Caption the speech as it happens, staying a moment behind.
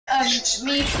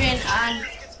me, Finn,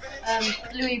 and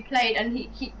Louis played, and we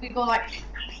got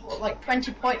like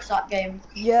 20 points that game.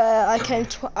 Yeah,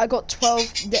 I got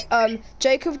 12.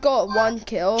 Jacob got 1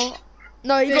 kill.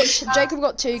 No, Jacob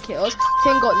got 2 kills.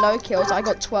 Finn got no kills. I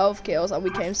got 12 kills, and we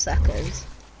came second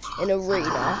in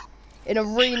arena. In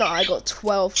arena, I got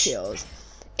 12 kills.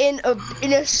 In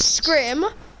a scrim,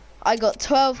 I got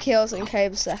 12 kills and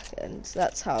came second.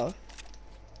 That's how.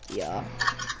 Yeah.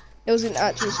 It was an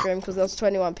actual scrim because there was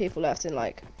 21 people left in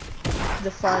like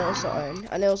the final zone,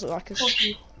 and it was like a.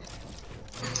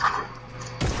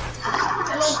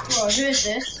 Hello, bro. Who is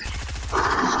this?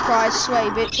 Surprise, sway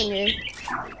bitch on you.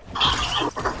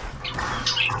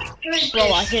 Who is Bro,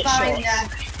 this? I hit Fine,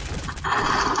 shots.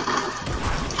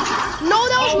 No,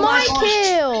 that was my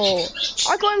kill.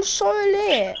 I got him so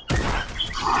lit.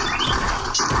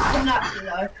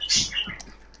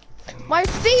 My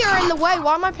feet are in the way.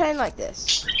 Why am I playing like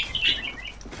this?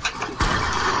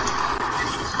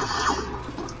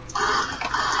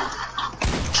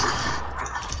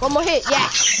 One more hit,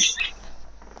 yes.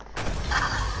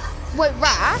 Wait,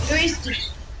 Raph?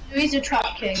 Who is the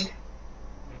trap king?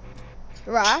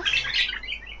 Raph?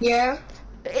 Yeah.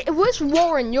 Was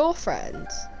Warren your friend?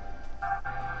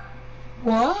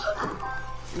 What?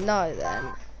 No,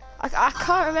 then. I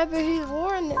can't remember who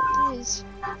Warren is.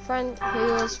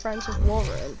 Who was friends with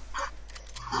Warren?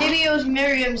 Maybe it was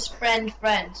Miriam's friend.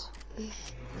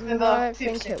 Remember, I don't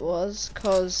think it was,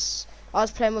 because I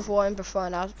was playing with Warren before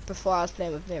I was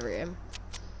playing with Miriam.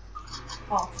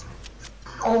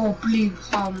 Oh, blue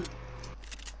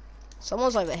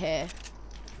Someone's over here.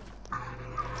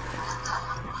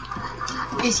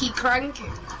 Is he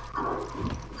cranking?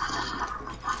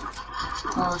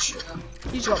 Oh, shit.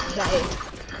 You just got played.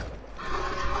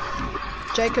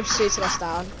 Jacob's shooting us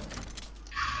down.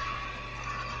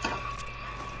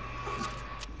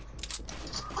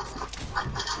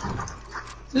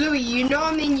 Louis, you know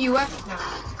I'm in UF now.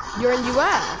 You're in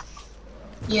UF?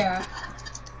 Yeah.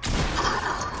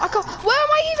 I can't. Where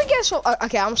am I even getting so?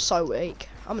 Okay, I'm so weak.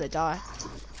 I'm gonna die.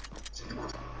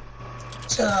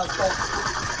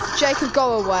 Jacob,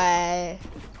 go away.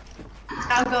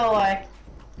 I'll go away.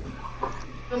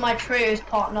 You're my trios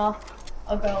partner.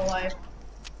 I'll go away.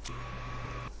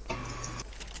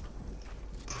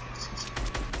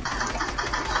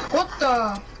 What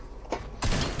the?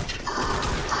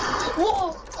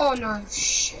 What? Oh no!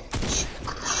 Shit!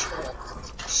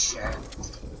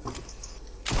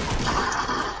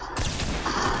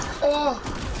 Oh!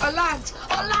 I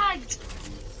lagged!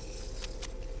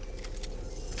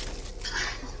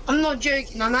 I'm not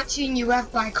joking. I'm actually in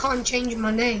UF, but I can't change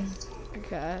my name.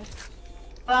 Okay.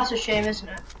 Well, that's a shame, isn't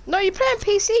it? No, you play on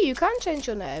PC. You can change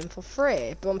your name for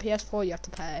free, but on PS4 you have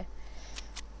to pay.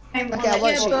 Okay, I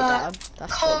won't shoot you down.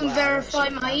 Can't verify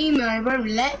my email. It won't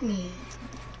let me.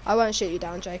 I won't shoot you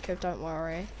down, Jacob. Don't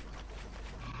worry.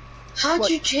 How'd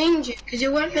you change it? Because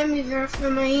it won't let me verify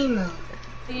my email.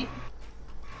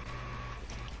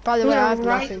 By the way, I have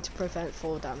nothing to prevent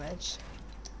fall damage.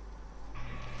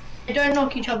 They don't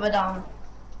knock each other down.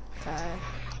 Okay.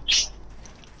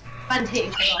 And hit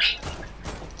each other.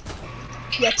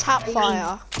 Yeah, tap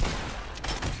fire.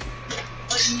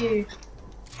 What you?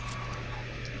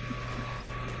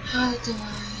 How do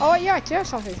I? Oh yeah, I do have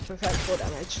something to prevent fall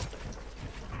damage.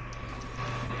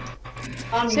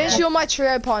 Since you're my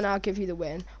trio partner, I'll give you the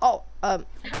win. Oh, I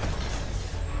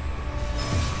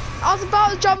was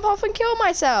about to jump off and kill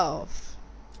myself.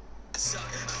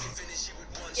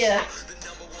 Yeah.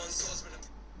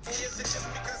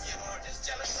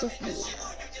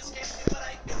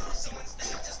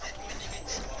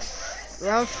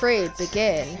 Round 3,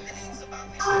 begin.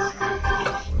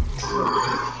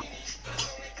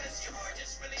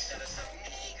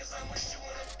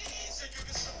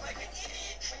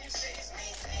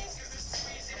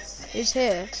 Who's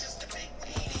here?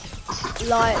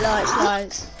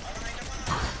 Lights.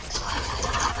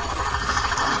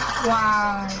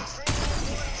 Wow.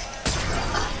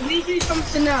 Can we do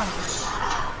something else?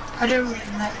 I don't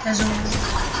really like there's all.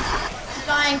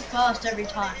 Dying first every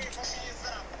time.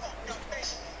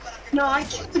 No, I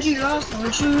killed you last time.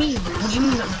 What do you mean? What do you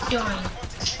mean I'm dying?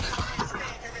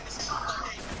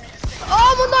 Oh,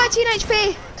 I'm on 19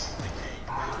 HP.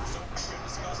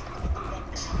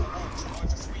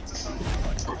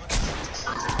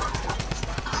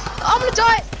 I'm gonna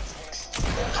die.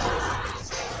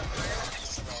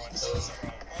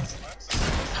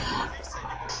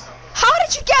 How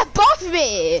did you get above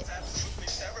me?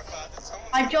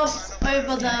 I jumped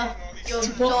over your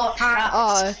dark trap.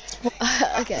 Oh,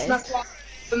 okay. That's what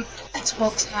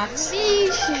Xbox hacks.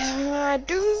 I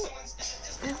do.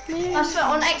 That's what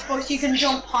on Xbox you can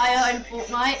jump higher in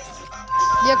Fortnite.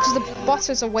 Yeah, because the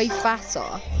butters are way fatter.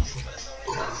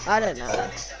 I don't know.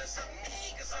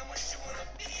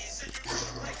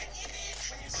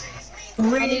 I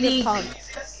need a Really? pump.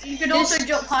 You can also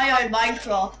jump higher in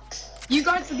Minecraft. You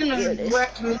guys are gonna Really?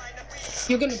 wreck me.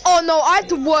 You're gonna Oh no, I have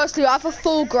the worst loot. I have a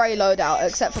full grey loadout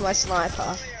except for my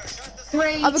sniper.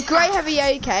 I have a grey heavy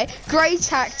AK, grey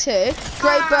tac 2,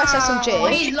 grey burst Oh,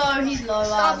 SMG. he's low,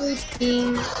 double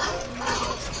team.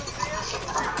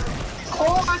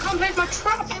 Oh, I can't place my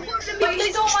trap. I want to But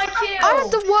he stole my kill. I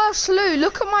have the worst loot.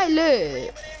 Look at my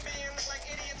loot.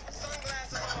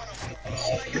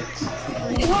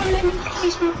 You won't let me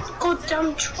place my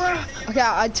goddamn trap. Okay,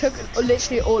 I took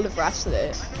literally all of Raph's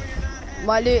loot.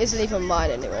 My loot isn't even mine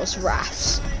anymore, it's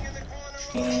Raph's.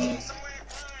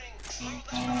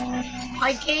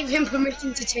 I gave him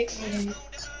permission to take my loot.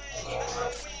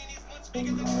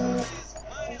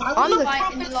 I'm the...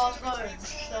 Fight in the last zone.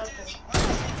 Circle.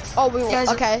 Oh, we Guys-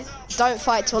 okay. Don't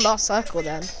fight till last circle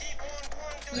then.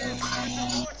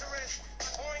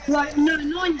 Like, no,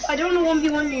 I don't want to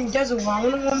 1v1 in Desert. I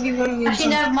want to 1v1 in Actually,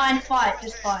 never mind. Fight.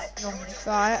 Just fight normally.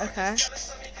 Right, okay.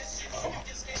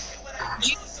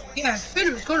 Yeah,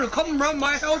 Finn is gonna come around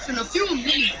my house in a few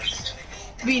minutes.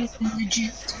 Being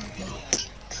legit.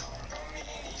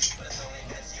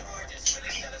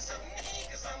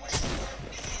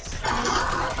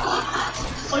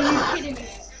 Are you kidding me?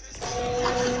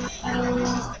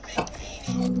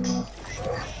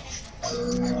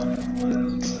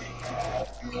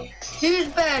 Who's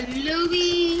better,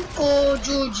 Louis or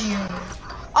Giorgio?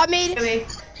 I mean,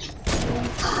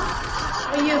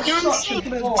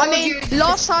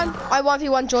 last time I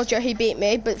 1v1 Giorgio, he beat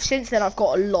me, but since then I've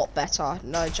got a lot better.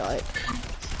 No joke.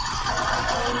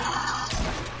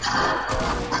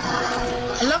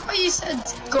 I love how you said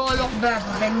got a lot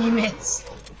better, then you missed.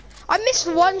 I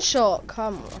missed one shot.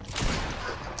 Come on.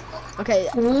 Okay.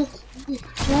 Oh,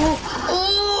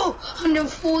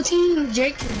 114.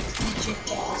 Jake.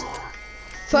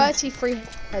 33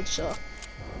 headshot.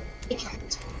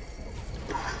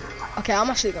 Okay, I'm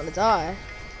actually gonna die.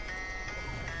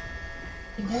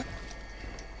 Yeah.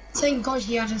 Thank God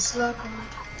he had a circle.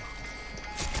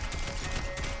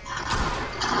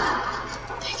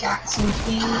 Pickaxe him,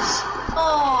 please.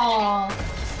 Oh.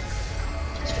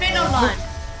 Spin online.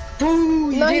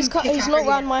 Boo! No, he's not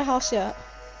around my house yet.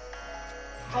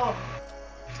 Oh.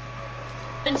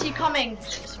 When's he coming?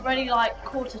 It's already like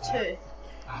 1:45.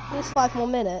 There's 5 more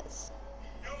minutes.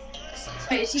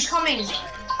 Wait, is he coming? Like,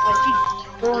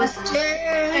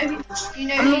 you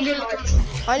know I'm he's gonna- like,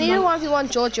 I need a 1v1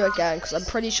 Giorgio again because I'm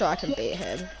pretty sure I can beat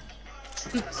him.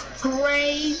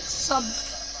 Great sub.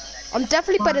 I'm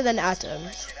definitely better than Adam.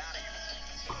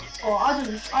 oh,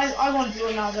 I want to do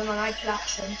another and I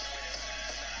collapsed him.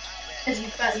 Because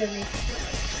he's better than me.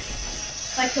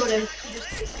 I killed him. He just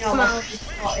picked me up after he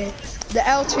started. The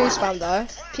L2 spam though.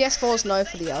 PS4's no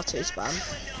for the L2 spam.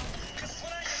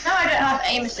 No, I don't have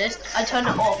aim assist. I turn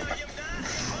it off.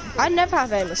 I never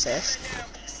have aim assist.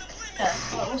 Yeah,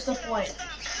 like, what's the point?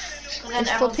 And then It's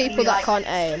for everyone's gonna people be that like, can't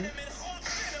aim.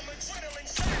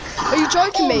 Are you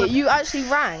joking me? You actually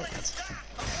ranked?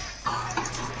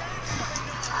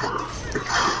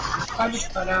 I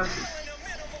just got down.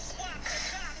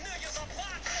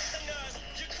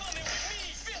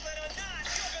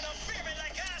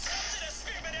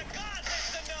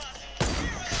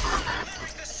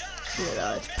 You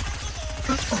know.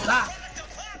 What's that?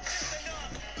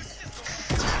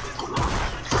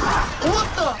 What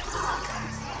the?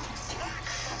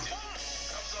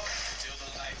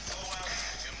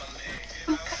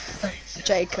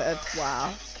 Jacob,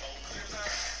 wow.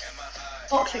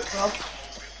 toxic, bro.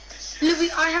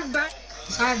 Louis, I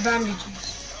have bandages.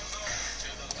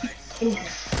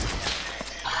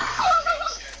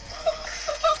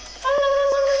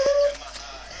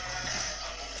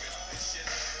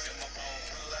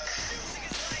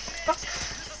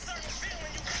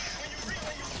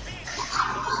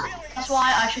 That's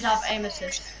why I should have aim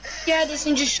assist. Yeah, this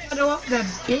can just shadow up there,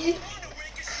 bitch.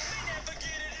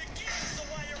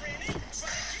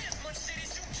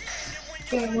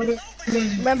 Yeah, what is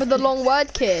Remember the long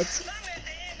word, kid?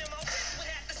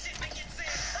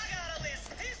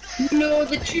 No,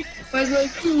 the truth was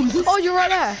like cool. Oh, you're right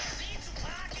there.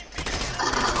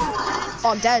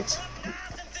 Oh, I'm dead.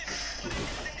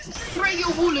 Break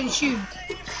your wall and shoot.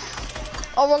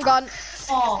 Oh, wrong gun.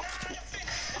 Oh,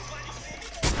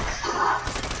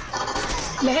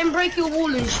 Let him break your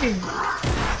wall and shoot.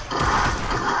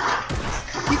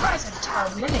 You guys are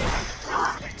terrible, isn't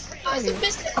it? Guys, the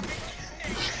best.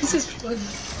 This is fun.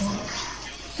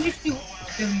 If you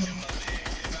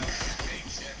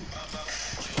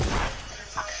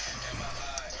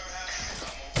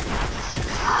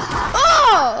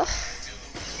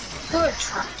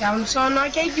trap down, son. I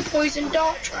gave you poison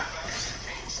dart trap.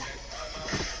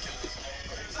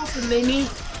 Pop a mini.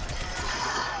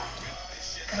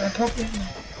 Pop it.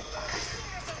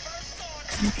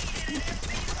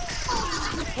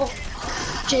 Oh,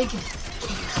 Jacob.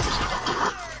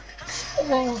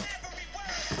 Oh.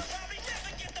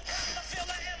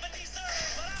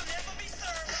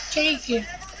 Jacob.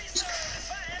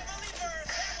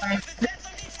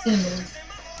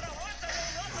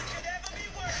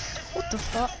 What the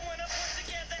fuck?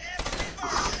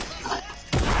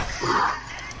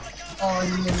 Oh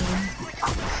no.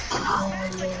 Oh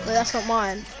no. Wait, that's not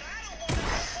mine.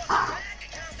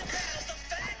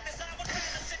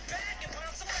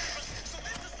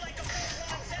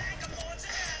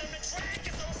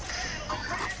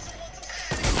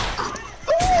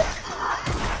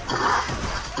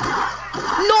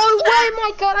 No way,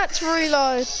 my god, that's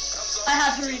reload. I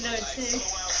had to reload too.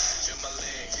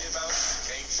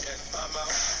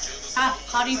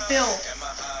 How do you feel?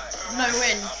 No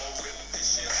win.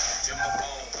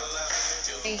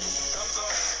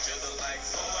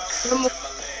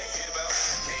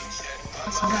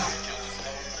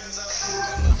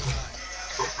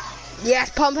 Yes,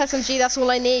 pump SMG, that's all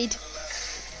I need.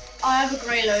 I have a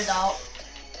grey loadout.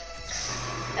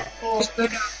 Oh, Just go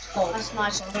down. Oh, that's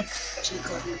nice one.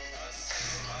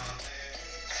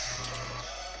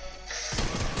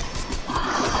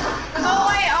 Oh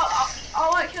wait, I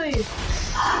won't kill you.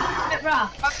 Get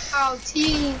rough. Oh,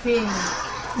 teaming.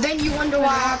 Then you wonder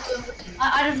why happened.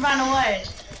 I just ran away.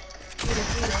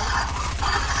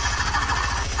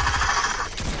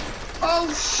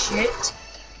 Oh shit.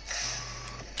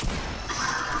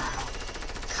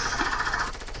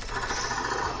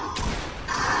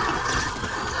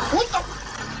 What the?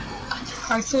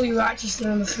 I thought you were actually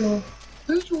still on the floor.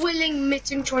 Who's willing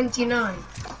mitten 29?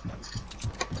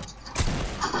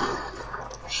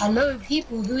 Hello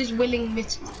people, who is willing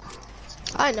mitten?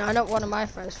 I know one of my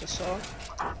friends for sure.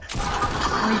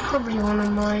 Oh, he's probably one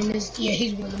of mine. Yeah,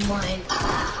 he's one of mine.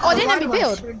 Oh, I didn't have me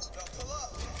build.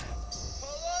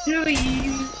 No,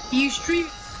 you stream.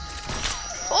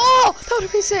 Oh, that would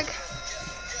have been sick.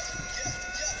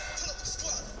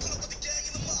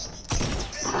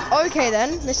 Okay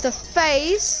then, Mr.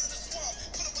 FaZe.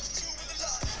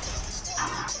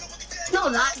 It's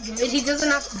not that good. He doesn't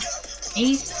have to.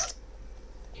 He's.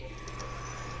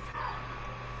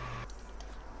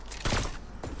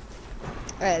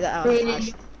 Wait, that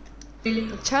Really?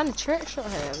 I'm trying to trick shot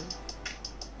him.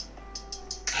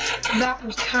 That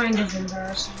was kind of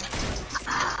embarrassing.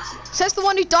 Says the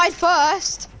one who died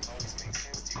first.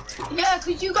 Yeah,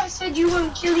 because you guys said you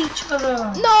won't kill each other.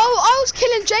 No, I was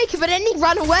killing Jacob and then he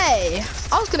ran away.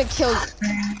 I was gonna kill.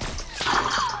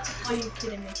 Are you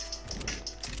kidding me?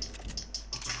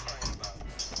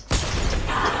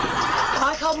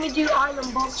 Why can't we do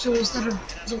island boxer instead of?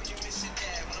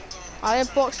 Iron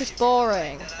box is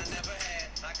boring.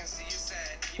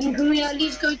 And can we at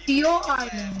least go to your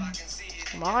island?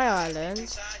 My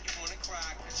island.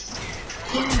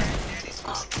 Yeah.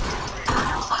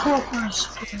 Oh, gosh.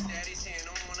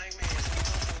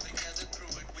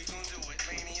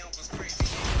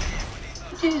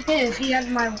 If he had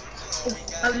my,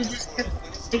 I would just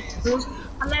take those.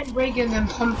 I like breaking them,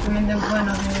 pump them, and then go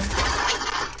another one.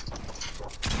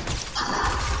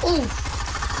 Oh!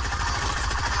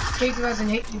 Jacob has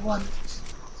an 81.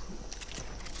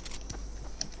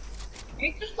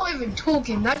 Jacob's not even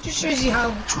talking. That just shows you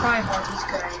how tryhard he's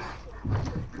going.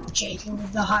 Jacob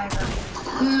with the high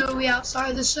round. Louis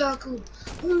outside the circle.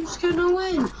 Who's gonna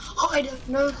win? I don't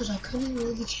know because I couldn't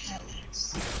really care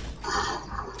less.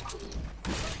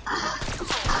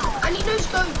 And he knows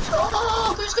goats.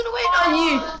 Oh, who's gonna win? I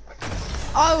knew.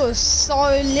 I was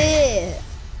so lit.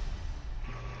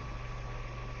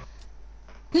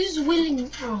 Who's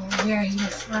willing? Oh, yeah, he's a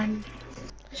friend.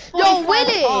 Yo,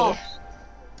 Willie!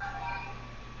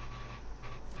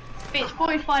 It's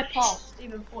 45 past,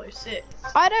 even 46.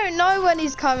 I don't know when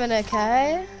he's coming,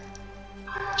 okay?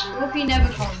 What if he never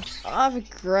comes? I have a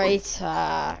great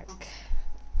attack.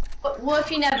 What if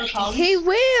he never comes? He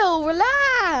will,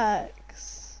 relax.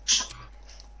 Chill.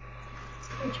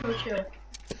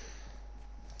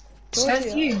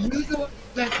 Says you. You go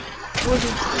left.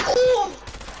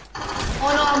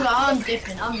 Oh no, I'm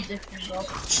dipping, bro.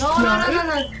 No.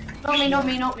 Not me.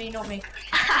 Me, not me.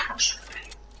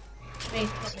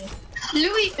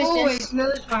 Louis always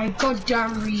knows my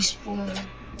goddamn respawn.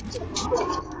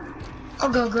 I'll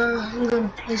go. I'm gonna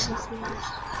play some things.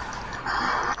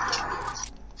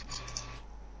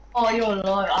 Oh, you're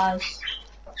low as.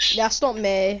 That's not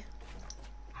me.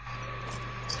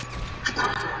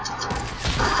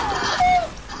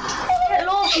 Get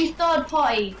lost, you third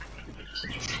party.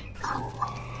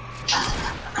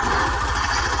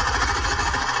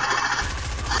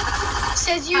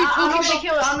 Says you. I'm not gonna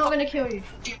kill you. I'm not gonna kill you.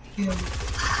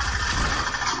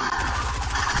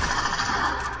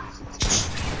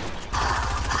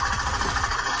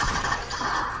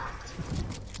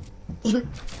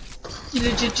 You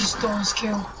legit just stole his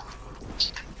kill.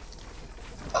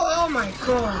 Oh my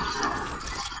god.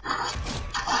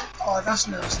 Oh, that's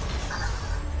nasty.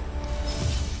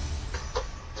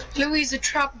 Louis is a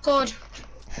trap god.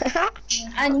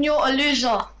 And you're a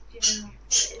loser.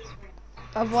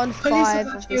 I've won 5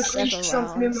 of the 7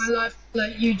 something in rounds. my life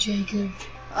like you, Jacob.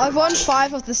 I've won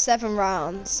 5 of the 7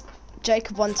 rounds.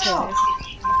 Jacob won 2.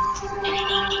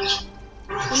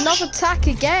 Another attack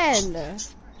again.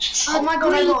 Oh my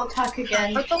god, I got attack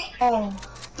again. Oh,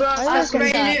 but I was gonna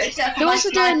say. except for He my wants to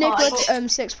do a sniper. Nickwood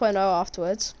 6.0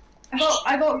 afterwards.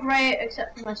 I got great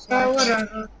except for my oh, sniper.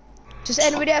 whatever. Does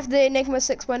anybody have the Enigma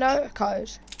 6.0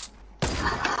 code?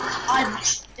 I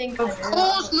think I Of do.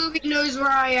 course, Louis knows where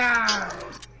I am.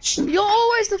 You're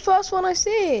always the first one I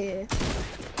see.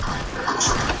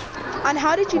 And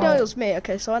how did you know it was me?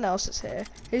 Okay, someone else is here.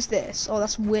 Who's this? Oh,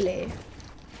 that's Willie.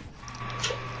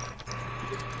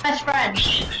 Best friend.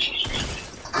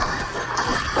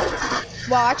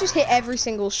 Wow, I just hit every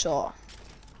single shot.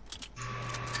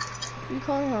 You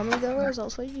can't harm me, the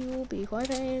results for you will be quite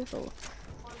painful.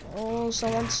 Oh,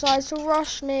 someone decides to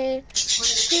rush me.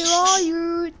 Who are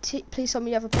you? Please tell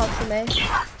me you have a pump for me.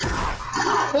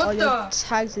 What Your the?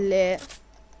 tag's lit.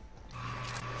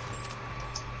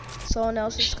 Someone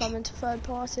else is coming to third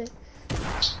party.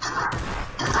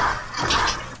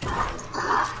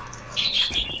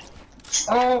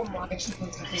 Oh my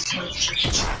god.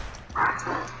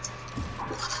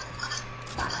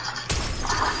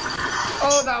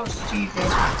 Oh, that was stupid.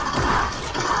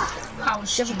 That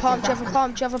was Do you have a stupid. pump? Do you have a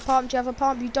pump? Do you have a pump? Do you have a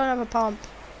pump? You don't have a pump.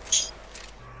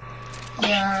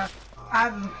 Yeah. I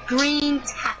have a green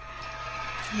tag.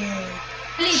 Yeah.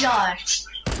 Please die.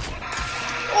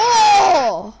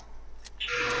 Oh!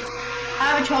 I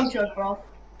have a chug jug, bro.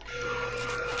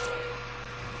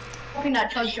 Popping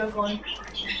that chug jug on.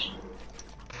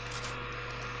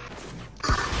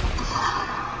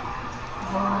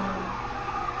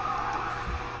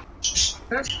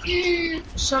 Let's do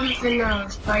something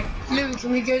else. Like, Lou,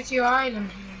 can we go to your island?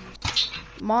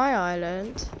 My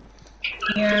island?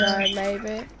 Yeah. No,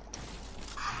 maybe.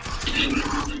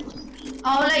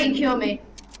 I'll let you kill me.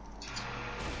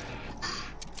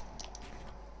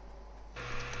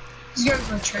 He's going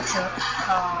for a trick shot.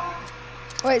 Oh.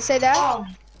 Wait, say that? Oh.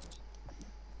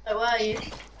 So where are you?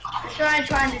 Try and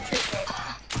do trick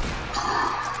shot.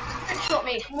 Trick shot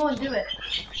me. Come on, do it.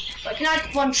 But can I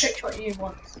have one trick shot you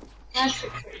once? Can I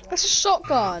trick shot you once? That's a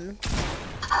shotgun.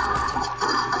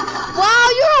 Wow,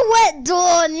 you're a wet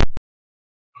dawn.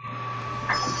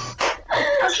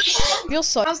 You're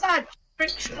so. How's that? Trick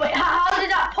shot? Wait, how did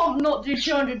that pump not do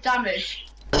 200 damage?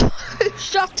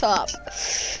 Shut up.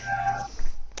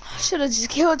 I should have just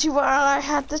killed you while I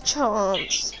had the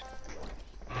chance.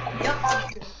 Yep.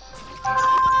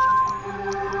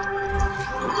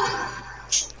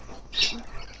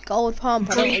 Gold pump.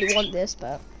 I don't really want this,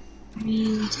 but.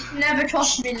 Never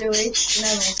trust me, Louis.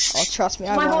 Never. Oh, trust me,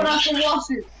 I Oh my god, won't. that's a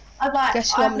lawsuit. I'm like,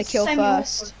 Guess who I'm gonna kill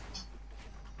first?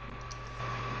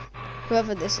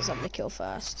 Whoever this is, I'm gonna kill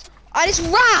first. And it's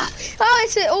Raph! Oh,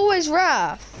 it's always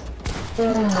Raph.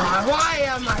 Oh my, why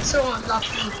am I so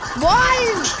unlucky?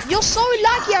 Why? You're so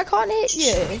lucky I can't hit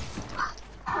you.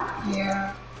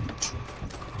 Yeah.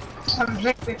 I'm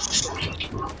very...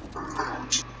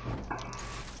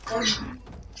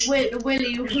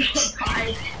 Willie was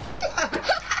died.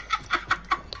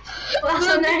 What's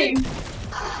her name?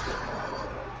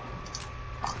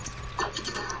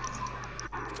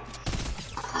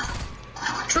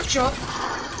 Trick shot.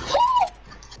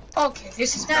 Okay,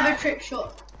 this is Never bad. trick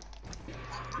shot.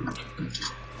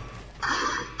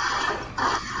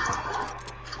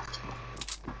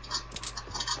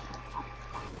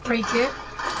 Break it.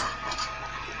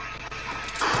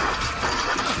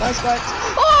 Nice work.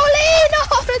 Oh, Lee! No!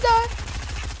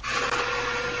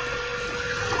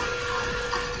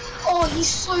 Oh, he's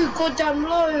so goddamn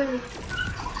low.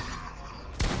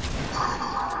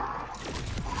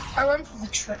 I went for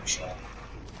the trick shot.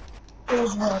 It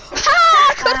was worth it.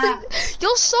 Ha!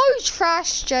 You're so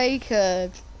trash,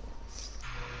 Jacob.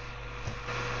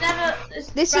 Never.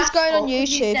 This is going on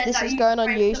YouTube. This is going on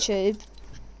YouTube.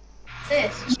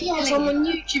 This. Yes, I'm on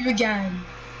YouTube again.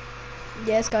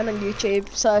 Yeah, it's going on YouTube.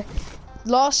 So,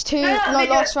 last two,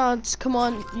 last rounds. Come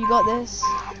on, you got this.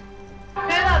 You know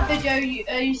that video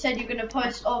you said you're gonna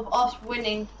post of us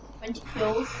winning 20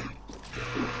 kills?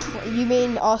 You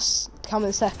mean us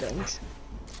coming second?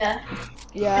 Yeah.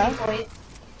 Yeah. 20 points.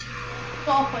 It's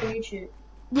off on YouTube.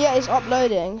 Yeah, it's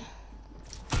uploading.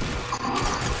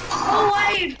 Oh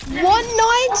wait!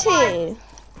 190!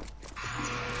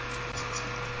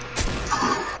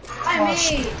 I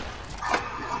mean,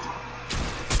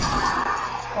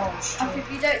 Oh shit.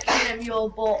 if you don't kill him, you're a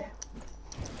bot.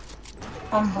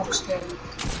 Unbox game.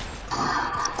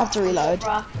 I have to reload.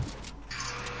 Bruh.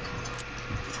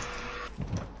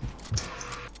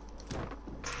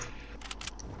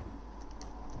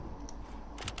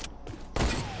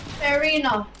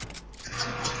 Arena.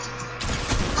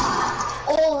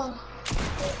 Oh,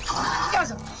 you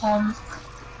guys are pump.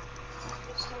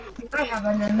 I have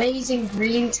an amazing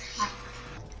green tag.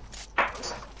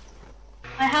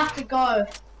 I have to go.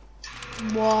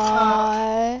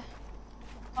 Why?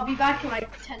 I'll be back in like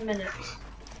 10 minutes.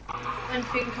 When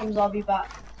Finn comes, I'll be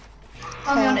back.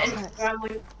 Tell me on Instagram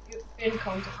when Finn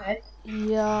comes, okay?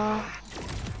 Yeah.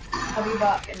 I'll be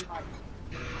back in like.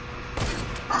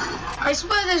 I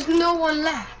swear there's no one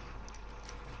left.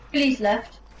 Billy's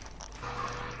left.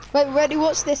 Wait, ready?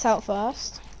 What's this out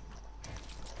first?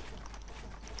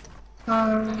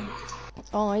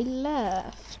 I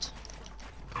left.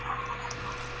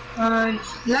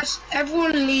 Let's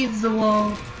everyone leave the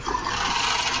world.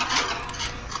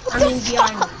 I mean the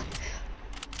island.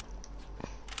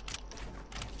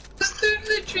 Just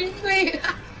literally.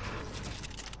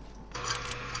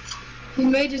 He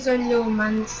made his own little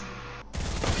mansion.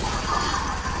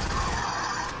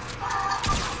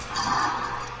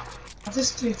 I'll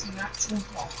just do it in actual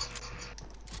boss.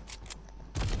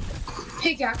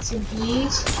 Pickaxing,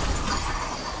 please.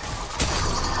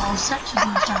 Oh, such a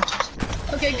good judges.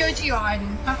 Okay, go to your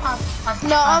island.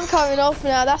 No, I'm coming off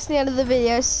now. That's the end of the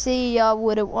video. See ya.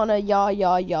 Wouldn't want a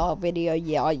ya video.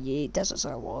 Yeah, Desert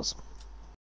Zone was.